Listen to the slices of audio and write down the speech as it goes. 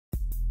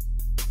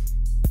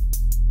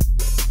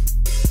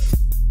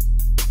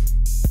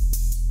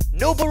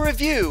Noble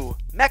Review,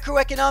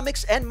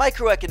 Macroeconomics and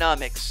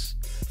Microeconomics,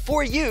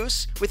 for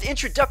use with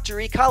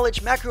introductory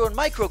college macro and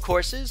micro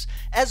courses,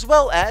 as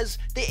well as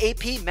the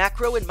AP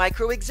macro and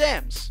micro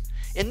exams.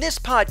 In this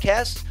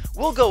podcast,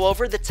 we'll go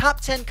over the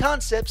top 10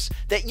 concepts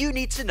that you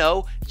need to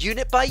know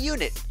unit by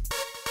unit.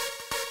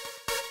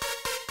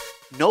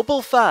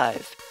 Noble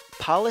 5,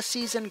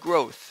 Policies and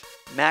Growth,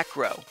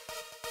 Macro.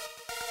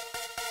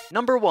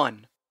 Number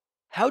 1.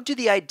 How do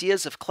the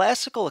ideas of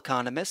classical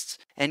economists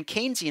and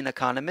Keynesian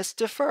economists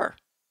differ?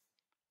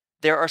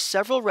 There are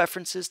several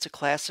references to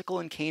classical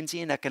and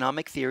Keynesian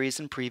economic theories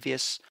in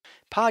previous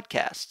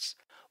podcasts.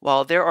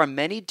 While there are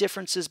many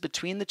differences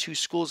between the two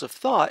schools of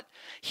thought,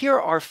 here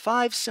are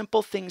 5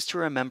 simple things to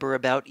remember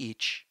about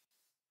each.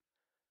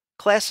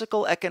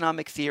 Classical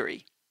economic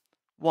theory.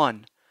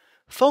 1.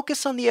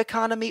 Focus on the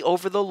economy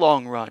over the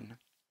long run.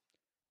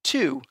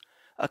 2.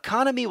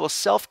 Economy will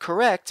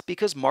self-correct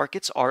because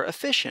markets are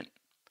efficient.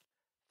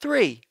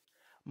 3.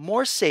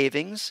 More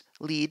savings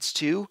leads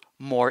to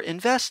more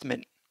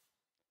investment.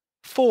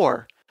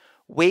 4.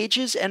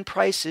 Wages and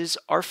prices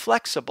are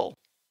flexible.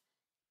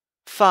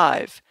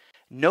 5.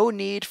 No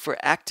need for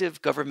active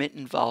government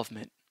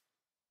involvement.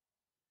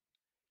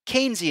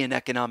 Keynesian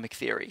economic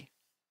theory.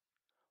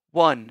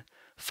 1.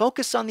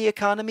 Focus on the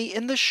economy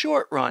in the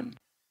short run.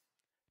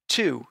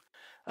 2.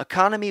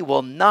 Economy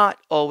will not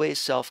always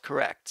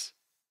self-correct.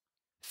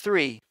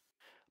 3.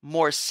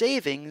 More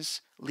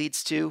savings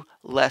leads to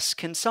less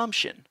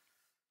consumption.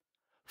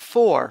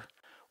 4.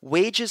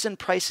 Wages and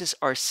prices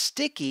are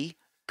sticky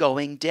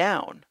going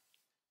down.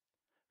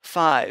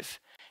 5.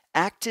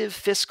 Active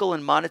fiscal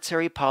and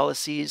monetary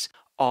policies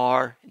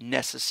are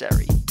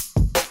necessary.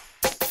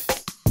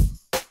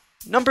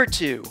 Number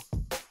 2.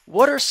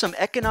 What are some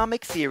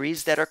economic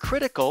theories that are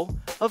critical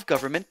of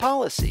government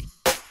policy?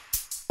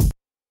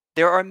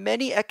 There are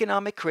many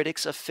economic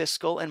critics of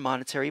fiscal and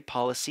monetary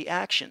policy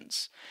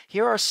actions.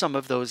 Here are some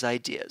of those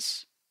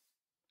ideas.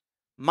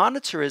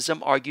 Monetarism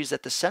argues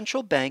that the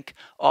central bank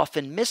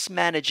often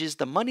mismanages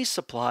the money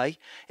supply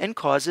and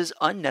causes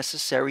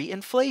unnecessary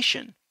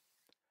inflation.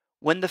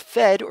 When the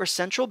Fed or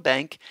central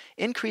bank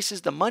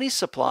increases the money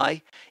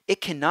supply,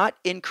 it cannot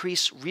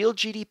increase real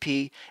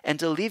GDP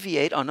and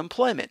alleviate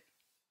unemployment.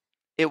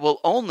 It will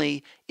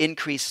only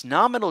increase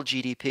nominal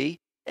GDP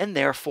and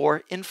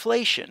therefore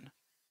inflation.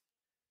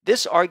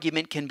 This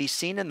argument can be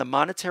seen in the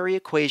monetary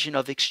equation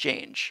of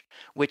exchange,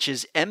 which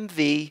is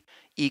MV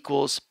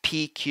equals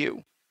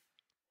PQ.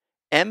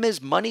 M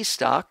is money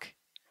stock,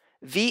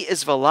 V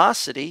is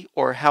velocity,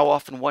 or how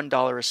often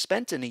 $1 is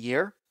spent in a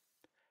year,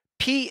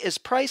 P is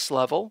price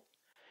level,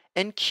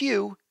 and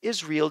Q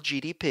is real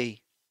GDP.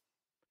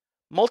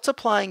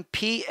 Multiplying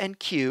P and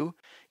Q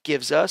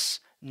gives us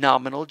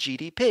nominal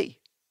GDP.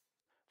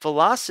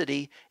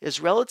 Velocity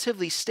is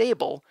relatively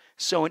stable,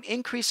 so an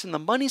increase in the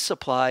money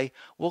supply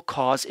will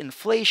cause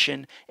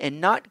inflation and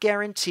not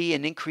guarantee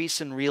an increase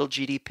in real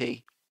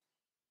GDP.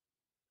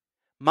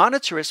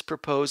 Monetarists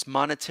propose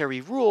monetary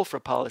rule for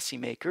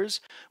policymakers,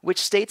 which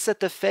states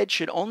that the Fed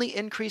should only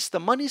increase the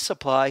money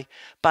supply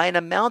by an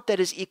amount that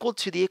is equal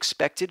to the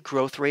expected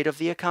growth rate of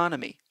the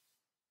economy.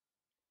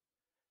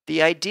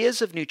 The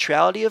ideas of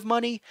neutrality of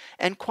money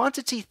and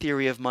quantity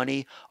theory of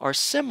money are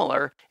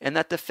similar in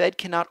that the Fed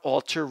cannot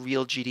alter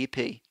real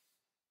GDP.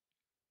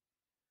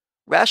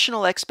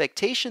 Rational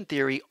expectation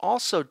theory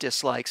also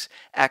dislikes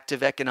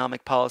active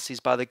economic policies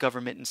by the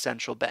government and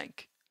central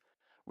bank.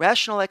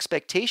 Rational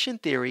expectation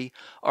theory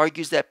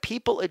argues that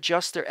people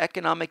adjust their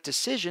economic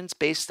decisions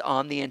based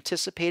on the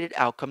anticipated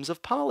outcomes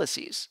of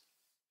policies.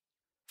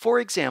 For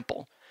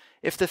example,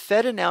 if the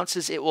Fed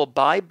announces it will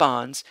buy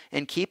bonds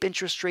and keep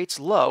interest rates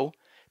low,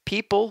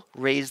 people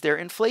raise their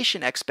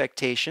inflation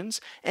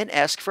expectations and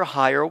ask for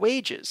higher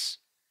wages.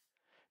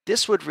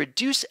 This would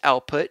reduce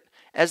output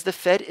as the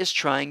Fed is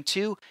trying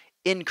to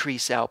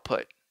increase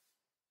output.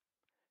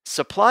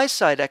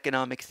 Supply-side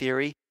economic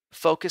theory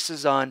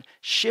focuses on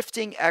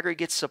shifting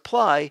aggregate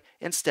supply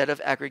instead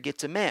of aggregate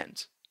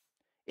demand.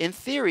 In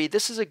theory,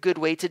 this is a good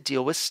way to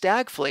deal with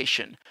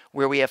stagflation,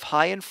 where we have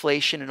high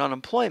inflation and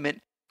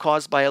unemployment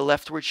caused by a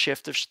leftward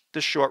shift of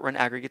the short-run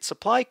aggregate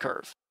supply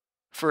curve.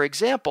 For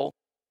example,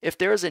 if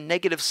there is a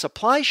negative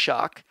supply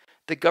shock,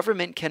 the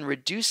government can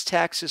reduce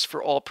taxes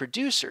for all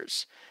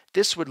producers.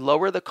 This would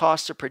lower the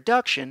cost of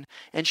production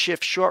and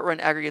shift short-run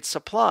aggregate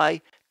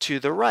supply to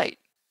the right.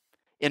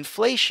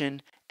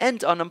 Inflation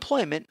and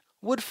unemployment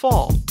would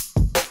fall.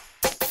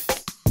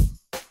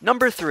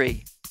 Number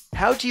 3.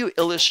 How do you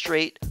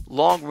illustrate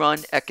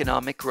long-run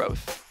economic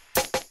growth?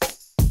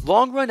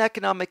 Long-run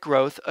economic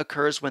growth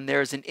occurs when there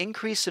is an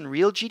increase in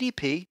real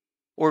GDP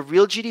or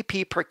real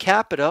GDP per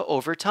capita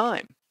over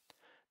time.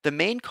 The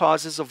main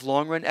causes of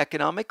long-run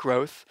economic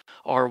growth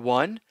are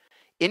 1.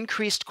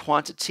 Increased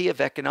quantity of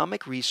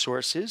economic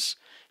resources,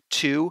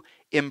 2.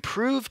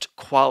 Improved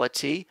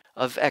quality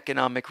of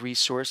economic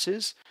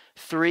resources,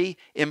 3.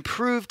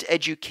 Improved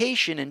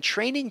education and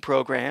training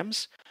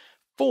programs,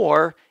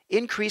 4.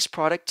 Increased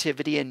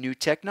productivity and new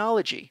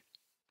technology.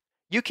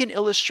 You can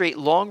illustrate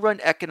long-run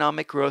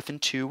economic growth in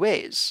 2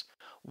 ways.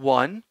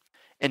 1.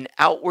 an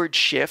outward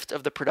shift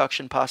of the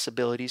production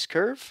possibilities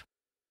curve,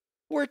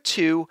 or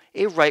 2,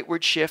 a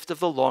rightward shift of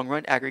the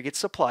long-run aggregate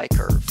supply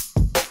curve.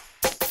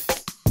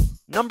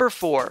 Number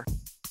 4,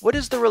 what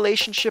is the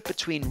relationship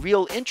between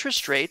real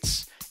interest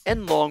rates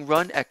and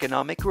long-run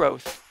economic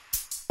growth?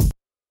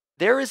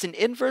 There is an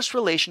inverse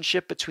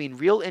relationship between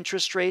real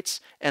interest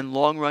rates and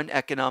long-run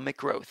economic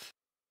growth.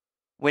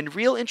 When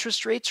real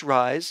interest rates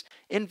rise,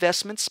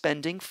 investment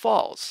spending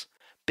falls.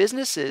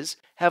 Businesses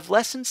have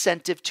less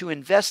incentive to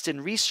invest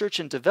in research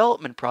and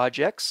development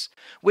projects,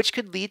 which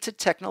could lead to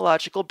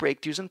technological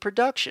breakthroughs in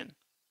production.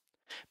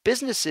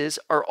 Businesses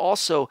are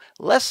also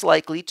less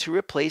likely to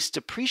replace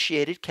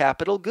depreciated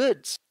capital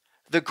goods.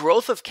 The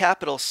growth of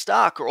capital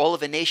stock or all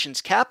of a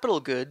nation's capital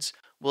goods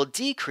will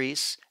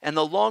decrease and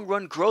the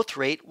long-run growth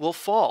rate will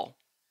fall.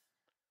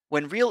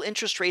 When real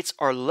interest rates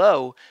are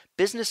low,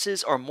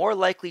 businesses are more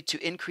likely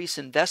to increase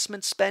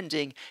investment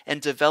spending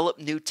and develop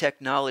new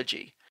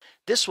technology.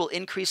 This will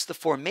increase the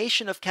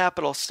formation of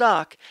capital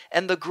stock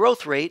and the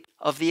growth rate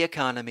of the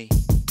economy.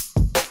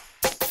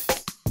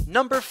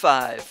 Number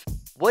 5.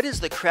 What is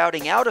the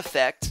crowding out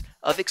effect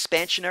of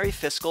expansionary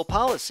fiscal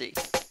policy?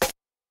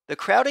 The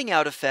crowding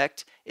out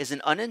effect is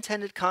an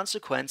unintended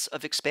consequence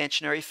of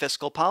expansionary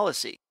fiscal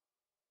policy.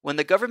 When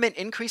the government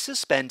increases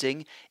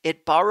spending,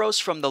 it borrows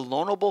from the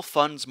loanable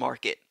funds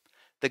market.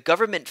 The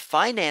government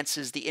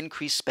finances the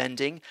increased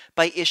spending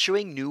by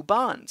issuing new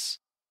bonds.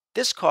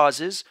 This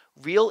causes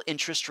real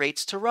interest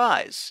rates to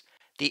rise.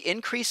 The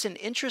increase in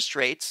interest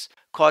rates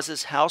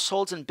causes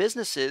households and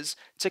businesses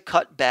to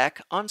cut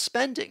back on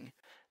spending.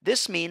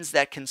 This means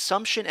that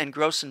consumption and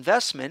gross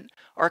investment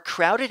are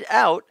crowded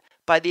out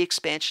by the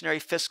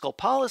expansionary fiscal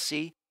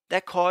policy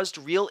that caused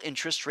real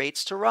interest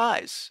rates to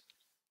rise.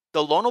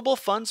 The loanable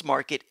funds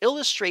market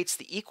illustrates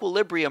the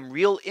equilibrium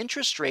real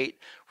interest rate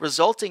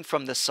resulting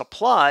from the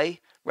supply,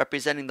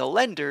 representing the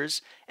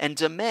lenders, and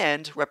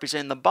demand,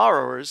 representing the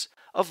borrowers,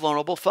 of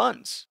loanable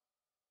funds.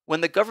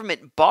 When the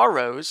government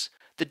borrows,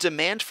 the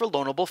demand for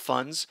loanable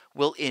funds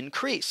will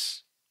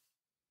increase.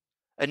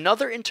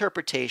 Another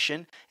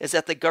interpretation is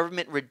that the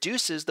government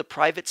reduces the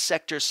private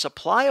sector's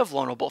supply of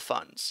loanable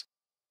funds.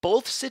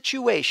 Both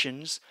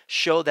situations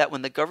show that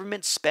when the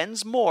government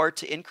spends more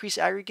to increase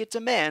aggregate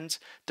demand,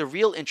 the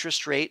real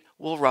interest rate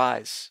will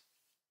rise.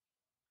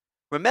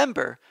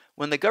 Remember,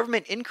 when the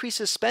government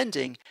increases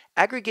spending,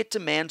 aggregate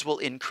demand will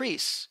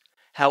increase.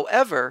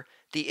 However,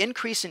 the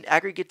increase in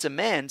aggregate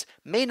demand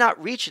may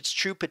not reach its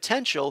true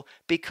potential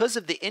because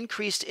of the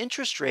increased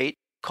interest rate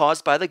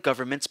caused by the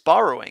government's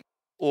borrowing,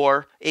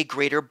 or a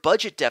greater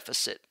budget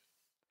deficit.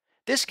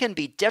 This can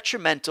be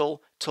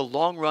detrimental to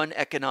long-run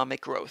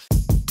economic growth.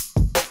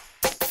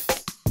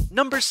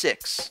 Number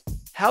 6.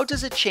 How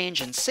does a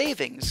change in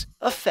savings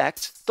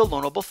affect the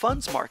loanable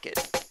funds market?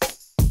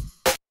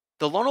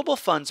 The loanable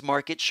funds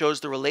market shows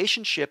the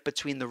relationship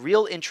between the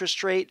real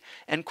interest rate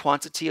and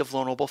quantity of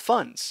loanable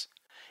funds.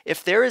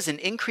 If there is an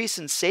increase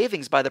in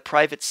savings by the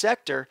private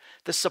sector,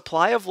 the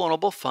supply of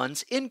loanable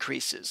funds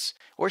increases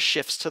or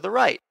shifts to the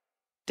right.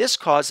 This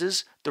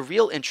causes the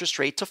real interest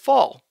rate to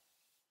fall.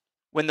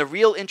 When the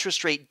real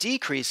interest rate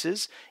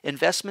decreases,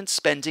 investment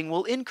spending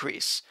will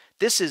increase.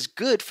 This is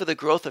good for the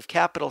growth of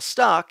capital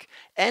stock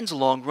and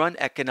long-run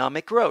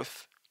economic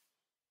growth.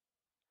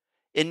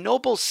 In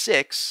Noble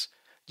 6,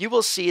 you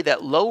will see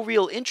that low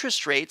real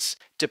interest rates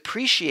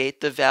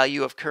depreciate the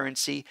value of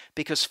currency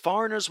because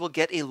foreigners will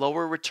get a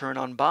lower return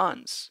on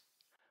bonds.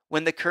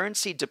 When the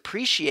currency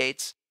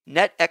depreciates,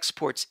 net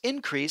exports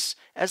increase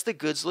as the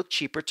goods look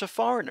cheaper to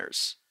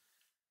foreigners.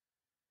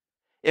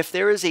 If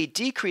there is a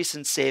decrease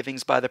in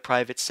savings by the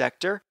private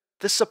sector,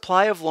 the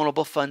supply of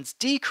loanable funds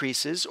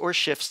decreases or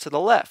shifts to the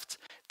left.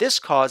 This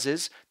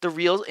causes the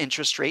real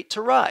interest rate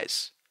to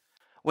rise.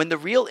 When the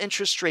real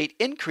interest rate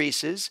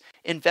increases,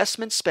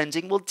 investment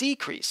spending will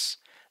decrease.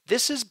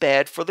 This is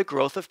bad for the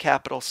growth of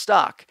capital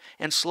stock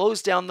and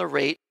slows down the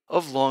rate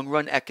of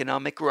long-run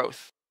economic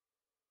growth.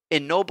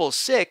 In Noble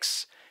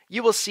 6,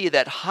 you will see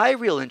that high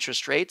real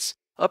interest rates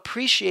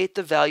appreciate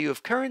the value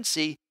of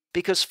currency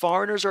because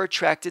foreigners are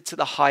attracted to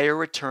the higher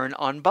return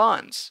on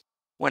bonds.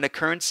 When a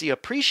currency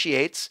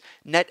appreciates,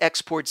 net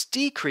exports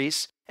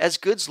decrease as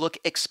goods look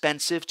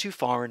expensive to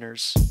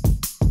foreigners.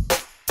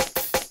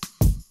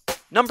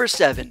 Number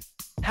 7.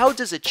 How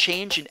does a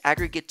change in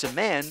aggregate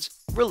demand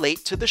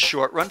relate to the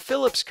short-run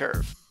Phillips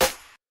curve?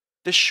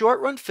 The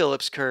short-run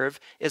Phillips curve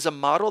is a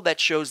model that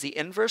shows the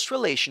inverse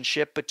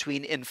relationship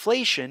between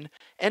inflation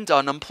and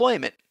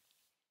unemployment.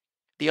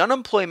 The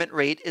unemployment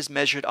rate is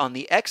measured on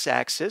the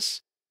x-axis,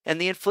 and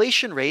the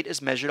inflation rate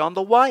is measured on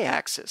the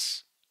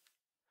y-axis.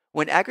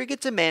 When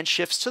aggregate demand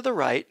shifts to the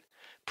right,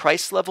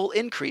 price level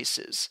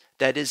increases,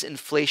 that is,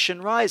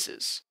 inflation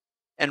rises,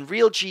 and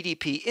real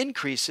GDP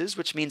increases,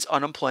 which means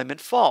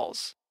unemployment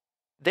falls.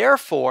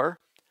 Therefore,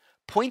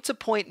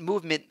 point-to-point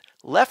movement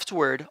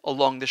leftward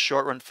along the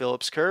short-run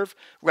Phillips curve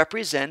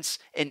represents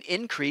an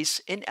increase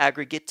in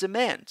aggregate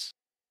demand.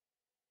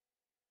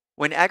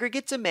 When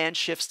aggregate demand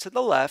shifts to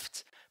the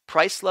left,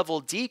 price level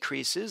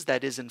decreases,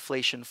 that is,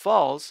 inflation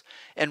falls,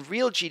 and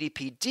real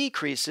GDP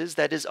decreases,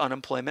 that is,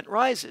 unemployment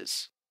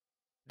rises.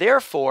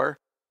 Therefore,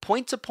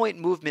 point-to-point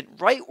movement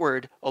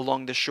rightward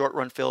along the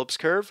short-run Phillips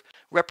curve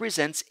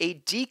represents a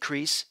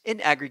decrease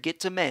in aggregate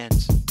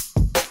demand.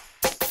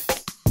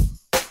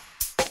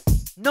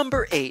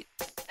 Number 8.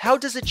 How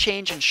does a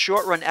change in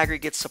short-run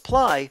aggregate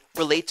supply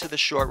relate to the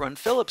short-run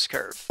Phillips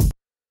curve?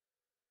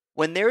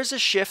 When there is a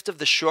shift of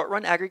the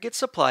short-run aggregate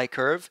supply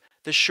curve,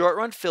 the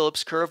short-run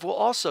Phillips curve will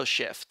also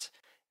shift.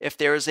 If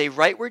there is a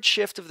rightward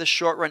shift of the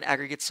short-run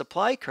aggregate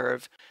supply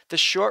curve, the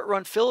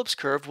short-run Phillips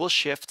curve will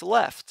shift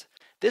left.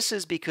 This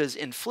is because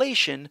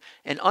inflation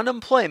and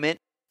unemployment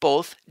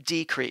both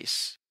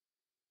decrease.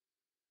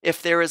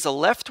 If there is a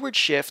leftward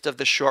shift of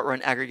the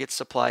short-run aggregate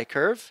supply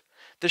curve,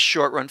 the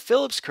short-run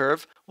Phillips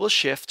curve will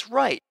shift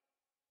right.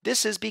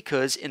 This is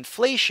because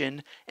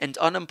inflation and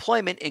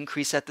unemployment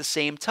increase at the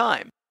same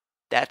time.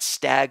 That's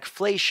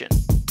stagflation.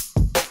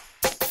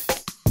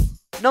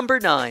 Number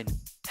 9.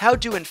 How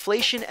do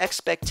inflation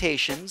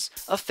expectations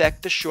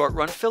affect the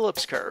short-run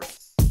Phillips curve?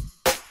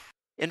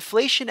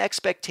 Inflation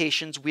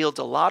expectations wield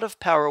a lot of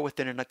power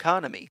within an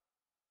economy.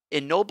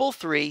 In Noble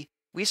 3,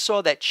 we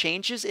saw that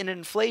changes in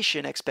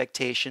inflation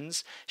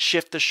expectations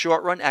shift the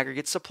short-run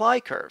aggregate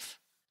supply curve.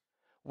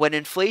 When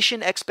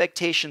inflation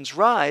expectations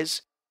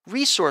rise,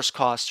 resource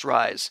costs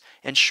rise,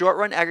 and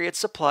short-run aggregate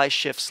supply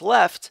shifts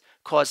left,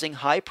 causing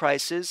high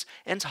prices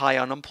and high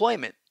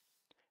unemployment.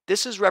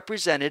 This is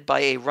represented by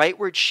a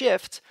rightward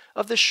shift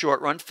of the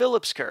short-run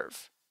Phillips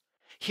curve.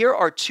 Here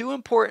are two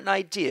important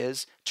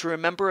ideas to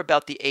remember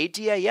about the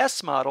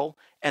ADAS model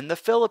and the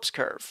Phillips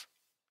curve.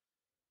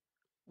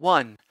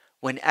 1.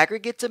 When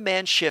aggregate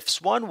demand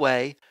shifts one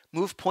way,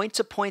 move point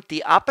to point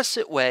the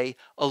opposite way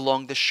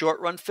along the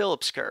short-run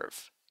Phillips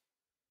curve.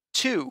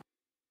 2.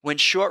 When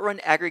short-run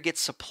aggregate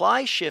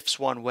supply shifts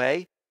one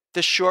way,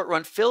 the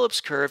short-run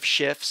Phillips curve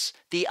shifts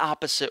the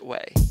opposite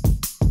way.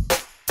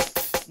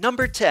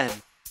 Number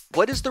 10.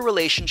 What is the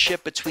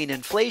relationship between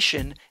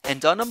inflation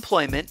and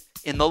unemployment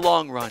in the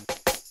long run?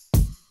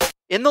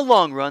 In the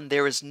long run,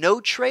 there is no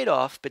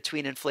trade-off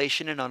between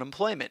inflation and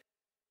unemployment.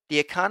 The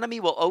economy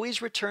will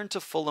always return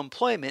to full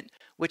employment,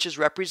 which is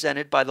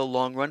represented by the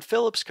long-run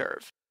Phillips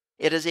curve.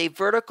 It is a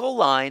vertical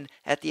line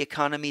at the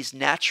economy's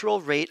natural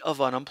rate of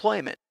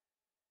unemployment.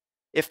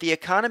 If the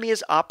economy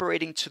is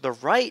operating to the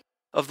right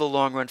of the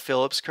long-run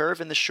Phillips curve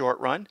in the short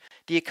run,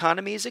 the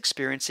economy is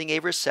experiencing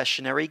a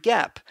recessionary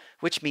gap,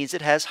 which means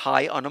it has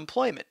high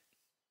unemployment.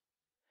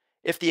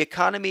 If the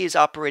economy is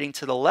operating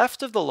to the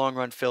left of the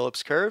long-run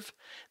Phillips curve,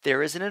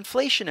 there is an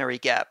inflationary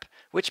gap,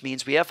 which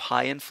means we have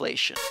high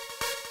inflation.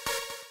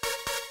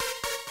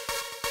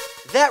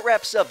 That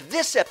wraps up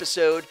this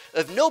episode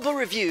of Noble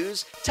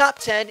Review's Top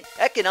 10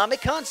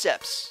 Economic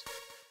Concepts.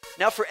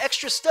 Now for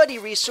extra study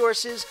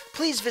resources,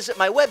 please visit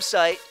my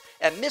website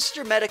at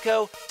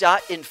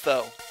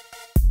mrmedico.info.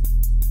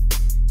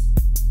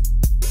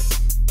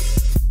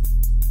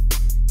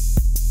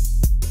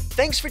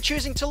 Thanks for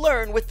choosing to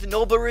learn with the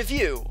Noble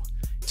Review.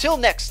 Till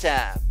next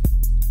time.